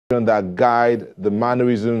that guide the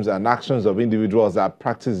mannerisms and actions of individuals that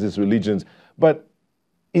practice these religions. But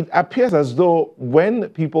it appears as though when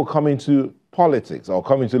people come into politics or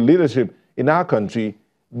come into leadership in our country,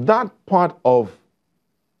 that part of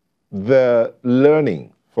the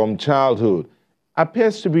learning from childhood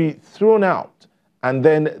appears to be thrown out. And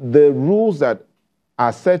then the rules that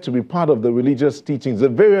are said to be part of the religious teachings, the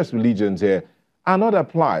various religions here, are not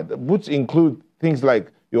applied, which include things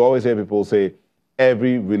like, you always hear people say,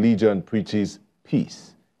 every religion preaches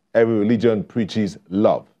peace. Every religion preaches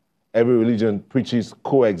love. Every religion preaches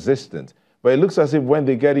coexistence. But it looks as if when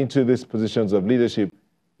they get into these positions of leadership,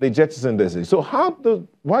 they jettison this. So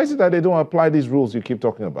why is it that they don't apply these rules you keep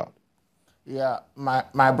talking about? Yeah,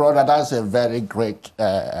 my brother, that's a very great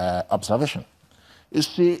observation. You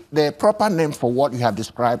see, the proper name for what you have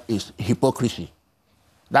described is hypocrisy.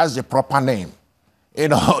 That's the proper name. You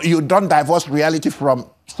know, you don't divorce reality from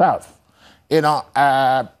self. You know,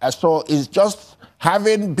 so it's just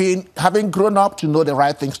having grown up to know the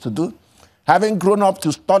right things to do, having grown up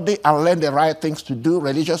to study and learn the right things to do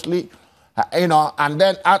religiously, you know, and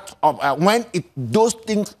then when those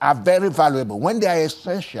things are very valuable, when they are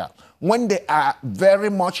essential, when they are very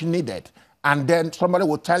much needed, and then somebody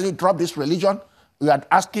will tell you, drop this religion, you are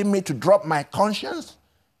asking me to drop my conscience.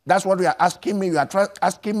 That's what you are asking me. You are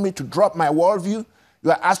asking me to drop my worldview.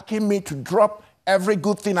 You are asking me to drop every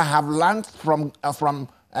good thing I have learned from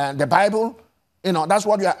the Bible. You know, that's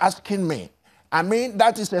what you are asking me. I mean,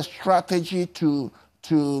 that is a strategy to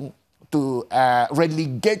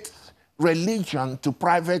relegate religion to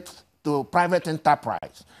private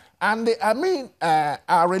enterprise. And I mean,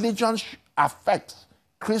 our religion affects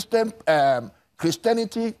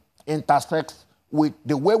Christianity intersects with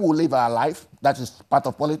the way we live our life, that is part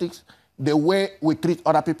of politics, the way we treat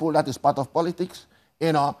other people, that is part of politics,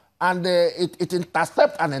 you know, and it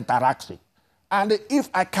intercepts and interacts it. And if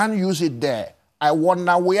I can't use it there, I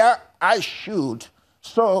wonder where I should.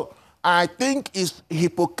 So I think it's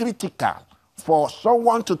hypocritical for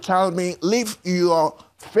someone to tell me, leave your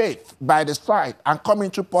faith by the side and come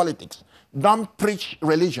into politics. Don't preach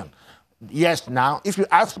religion. Yes, now, if you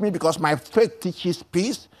ask me because my faith teaches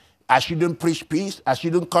peace, I shouldn't preach peace, I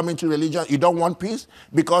shouldn't come into religion, you don't want peace,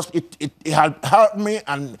 because it had helped me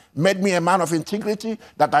and made me a man of integrity,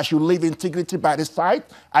 that I should live integrity by the side,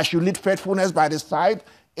 I should live faithfulness by the side,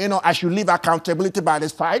 you know, I should live accountability by the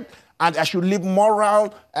side, and I should live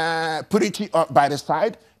moral purity by the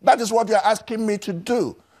side. That is what you're asking me to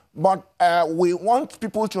do. But we want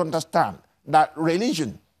people to understand that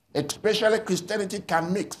religion, especially Christianity,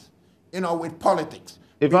 can mix, you know, with politics.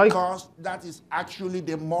 Because that is actually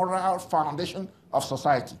the moral foundation of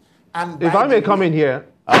society. And if I may come in here,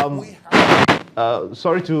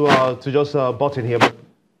 sorry to just butt in here, but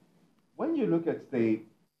when you look at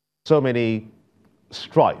so many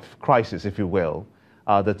strife, crisis, if you will,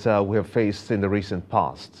 that we have faced in the recent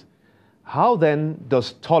past, how then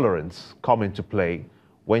does tolerance come into play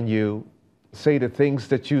when you say the things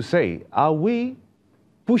that you say? Are we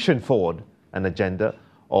pushing forward an agenda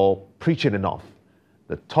or preaching enough?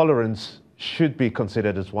 That tolerance should be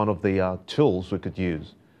considered as one of the tools we could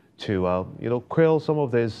use to, you know, quell some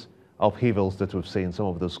of these upheavals that we've seen, some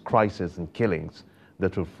of those crises and killings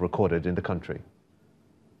that we've recorded in the country.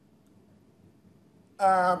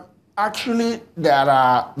 Actually, there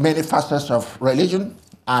are many facets of religion.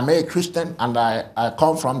 I'm a Christian, and I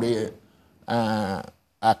come from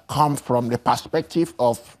the perspective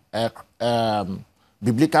of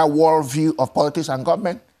biblical worldview of politics and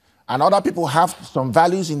government. And other people have some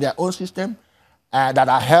values in their own system that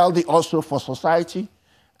are healthy also for society.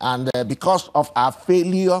 And because of our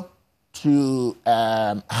failure to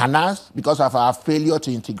harness, because of our failure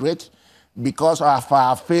to integrate, because of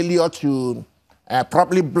our failure to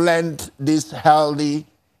properly blend these healthy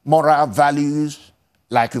moral values,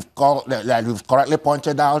 like you've correctly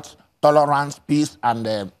pointed out, tolerance, peace,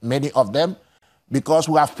 and many of them, because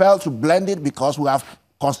we have failed to blend it, because we have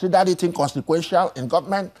considered it inconsequential in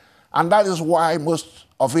government. And that is why most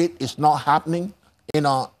of it is not happening. You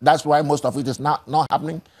know, that's why most of it is not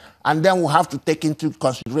happening. And then we have to take into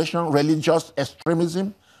consideration religious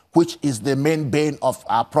extremism, which is the main bane of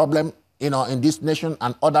our problem, you know, in this nation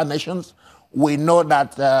and other nations. We know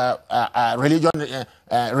that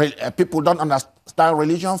people don't understand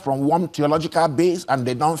religion from one theological base, and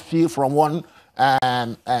they don't feel from one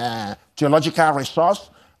theological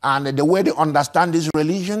resource. And the way they understand this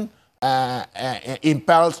religion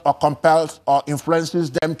impels or compels or influences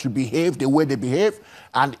them to behave the way they behave.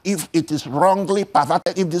 And if it is wrongly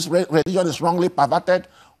perverted, if this religion is wrongly perverted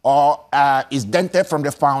or is dented from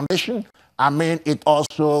the foundation, I mean, it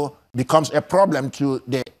also becomes a problem to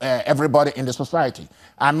everybody in the society.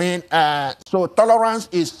 I mean, so tolerance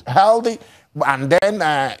is healthy, and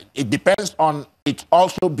then it depends on, it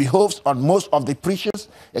also behoves on most of the preachers,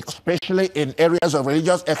 especially in areas of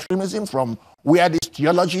religious extremism, from where this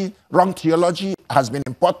theology, wrong theology, has been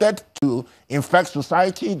imported to infect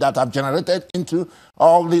society, that have generated into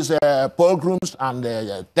all these pogroms and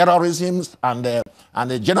terrorisms and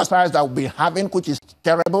the genocides that we've been having, which is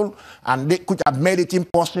terrible, and they could have made it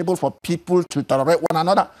impossible for people to tolerate one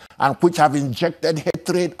another, and which have injected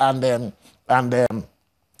hatred and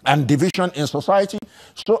division in society.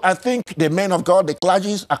 So I think the men of God, the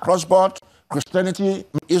clergies across board, Christianity,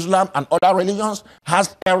 Islam, and other religions,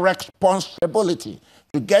 has a responsibility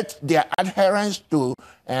to get their adherents to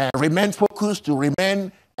remain focused, to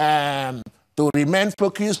remain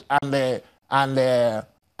focused, and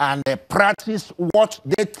practice what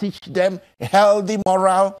they teach them: healthy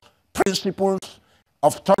moral principles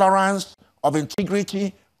of tolerance, of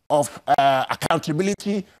integrity, of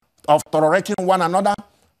accountability, of tolerating one another.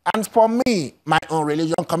 And for me, my own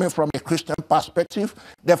religion, coming from a Christian perspective,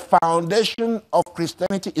 the foundation of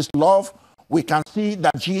Christianity is love. We can see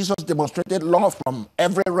that Jesus demonstrated love from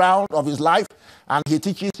every round of his life, and he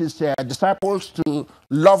teaches his disciples to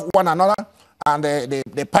love one another. And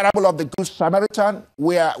the parable of the Good Samaritan,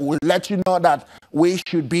 where will let you know that we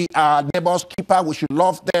should be our neighbor's keeper, we should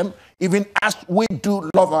love them, even as we do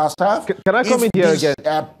love ourselves. Can I come in here again?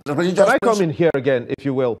 Can I come in here again, if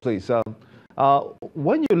you will, please?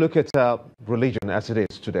 When you look at religion as it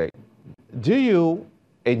is today, do you,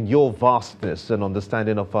 in your vastness and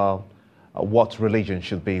understanding of what religion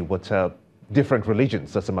should be, what different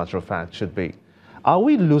religions, as a matter of fact, should be, are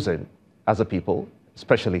we losing as a people,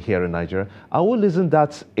 especially here in Nigeria, are we losing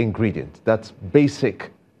that ingredient, that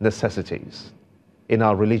basic necessities in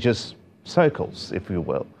our religious circles, if you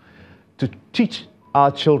will, to teach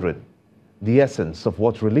our children the essence of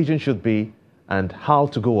what religion should be and how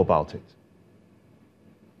to go about it?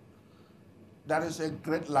 There is a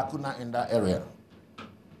great lacuna in that area.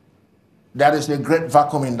 There is a great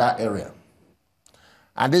vacuum in that area.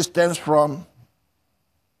 And this stems from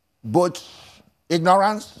both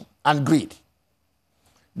ignorance and greed.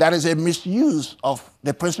 There is a misuse of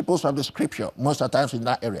the principles of the scripture most of the times in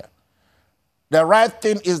that area. The right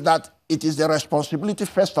thing is that it is the responsibility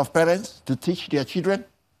first of parents to teach their children,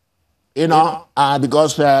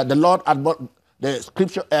 because the Lord, the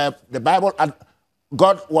scripture, the Bible,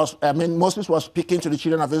 Moses was speaking to the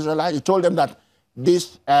children of Israel. He told them that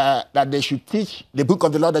that they should teach the book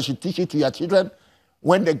of the Lord. They should teach it to your children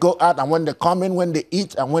when they go out and when they come in, when they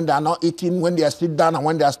eat and when they are not eating, when they are sitting down and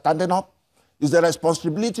when they are standing up. It's the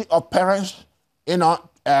responsibility of parents,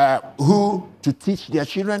 who to teach their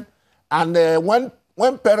children. And when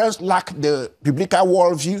parents lack the biblical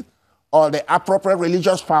worldview or the appropriate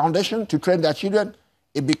religious foundation to train their children,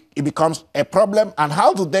 it becomes a problem. And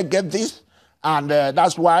how do they get this? And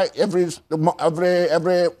that's why every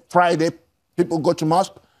Friday people go to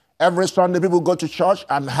mosque, every Sunday people go to church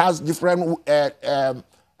and has different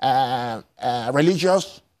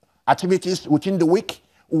religious activities within the week.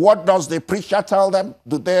 What does the preacher tell them?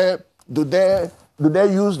 Do they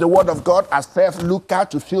use the word of God as self-looker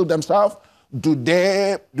to fill themselves? Do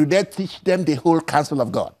they teach them the whole counsel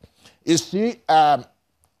of God? You see, a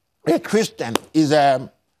Christian is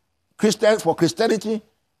a Christian for Christianity.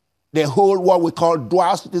 The whole what we call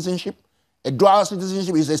dual citizenship. A dual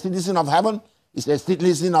citizenship is a citizen of heaven, is a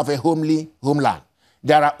citizen of a homely homeland.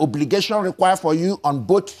 There are obligations required for you on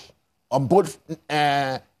both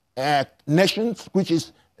nations, which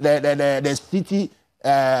is the city,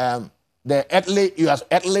 your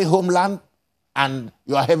earthly homeland and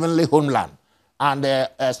your heavenly homeland. And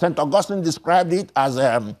St. Augustine described it as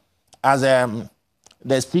the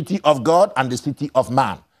city of God and the city of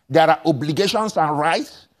man. There are obligations and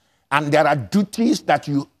rights, and there are duties that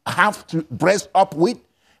you have to brace up with,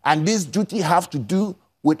 and these duties have to do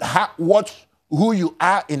with who you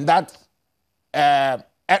are in that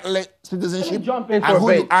earthly citizenship and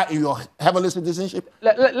who you are in your heavenly citizenship.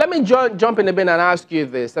 Let me jump in a bit and ask you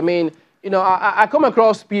this. I mean, I come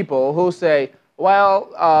across people who say,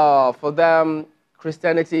 well, for them,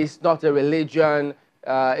 Christianity is not a religion,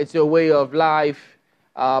 it's a way of life.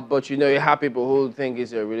 But you have people who think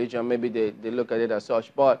it's a religion, maybe they look at it as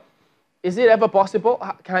such. But is it ever possible?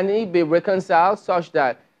 Can it be reconciled such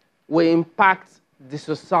that we impact the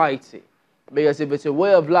society? Because if it's a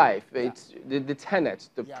way of life, it's the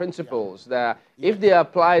tenets, the principles, that if they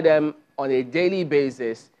apply them on a daily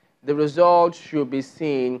basis, the results should be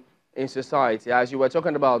seen in society. As you were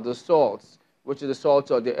talking about the salt, which is the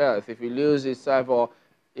salt of the earth, if you lose its savor,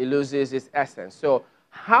 it loses its essence. So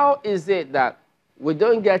how is it that we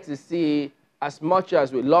don't get to see as much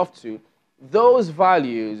as we love to, those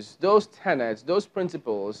values, those tenets, those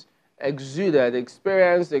principles exuded,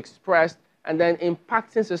 experienced, expressed, and then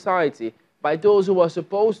impacting society by those who are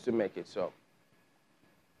supposed to make it so.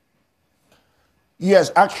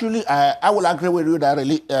 Yes, actually, I will agree with you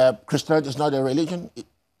that Christianity is not a religion. It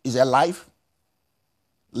is a life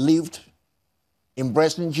lived,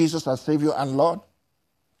 embracing Jesus as Savior and Lord,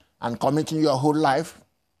 and committing your whole life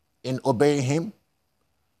in obeying Him.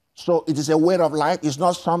 So it is a way of life. It's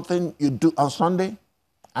not something you do on Sunday,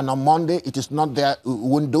 and on Monday it is not there, you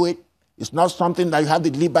won't do it. It's not something that you have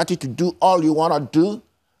the liberty to do all you want to do,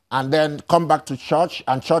 and then come back to church,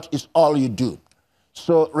 and church is all you do.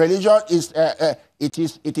 So religion is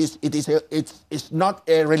it's not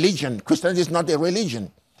a religion. Christianity is not a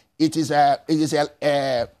religion. It is a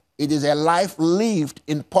life lived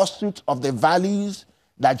in pursuit of the values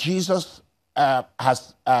that Jesus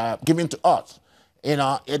has given to us. You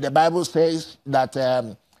know, the Bible says that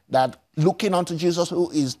that looking unto Jesus,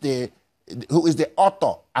 who is the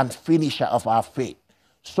author and finisher of our faith.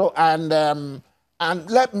 So and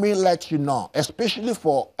let me let you know, especially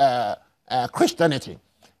for Christianity,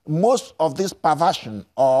 most of this perversion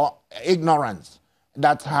or ignorance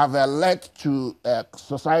that have led to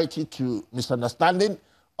society to misunderstanding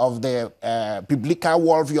of the biblical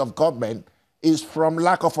worldview of government is from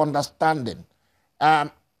lack of understanding.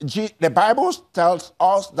 The Bible tells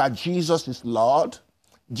us that Jesus is Lord.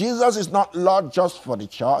 Jesus is not Lord just for the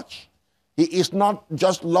church. He is not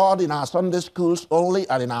just Lord in our Sunday schools only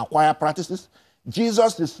and in our choir practices.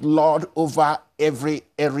 Jesus is Lord over every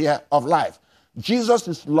area of life. Jesus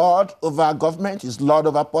is Lord over government, He's Lord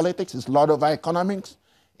over politics, He's Lord over economics.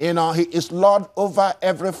 You know, He is Lord over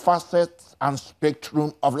every facet and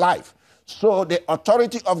spectrum of life. So the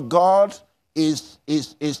authority of God is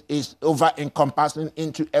over encompassing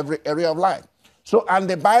into every area of life. So, and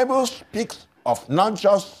the Bible speaks of not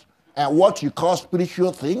just what you call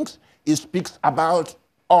spiritual things, it speaks about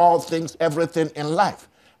all things, everything in life.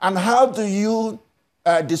 And how do you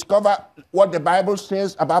discover what the Bible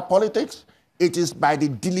says about politics? It is by the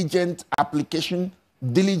diligent application,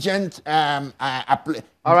 diligent diligent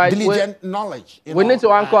knowledge. We need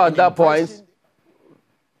to anchor at that point.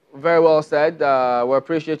 Very well said. We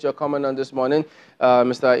appreciate your comment on this morning.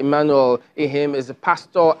 Mr. Emmanuel Ihim is a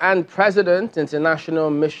pastor and president, International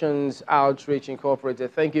Missions Outreach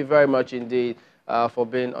Incorporated. Thank you very much indeed for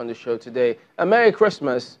being on the show today. A Merry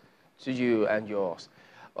Christmas to you and yours.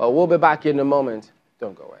 We'll be back in a moment.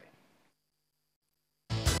 Don't go away.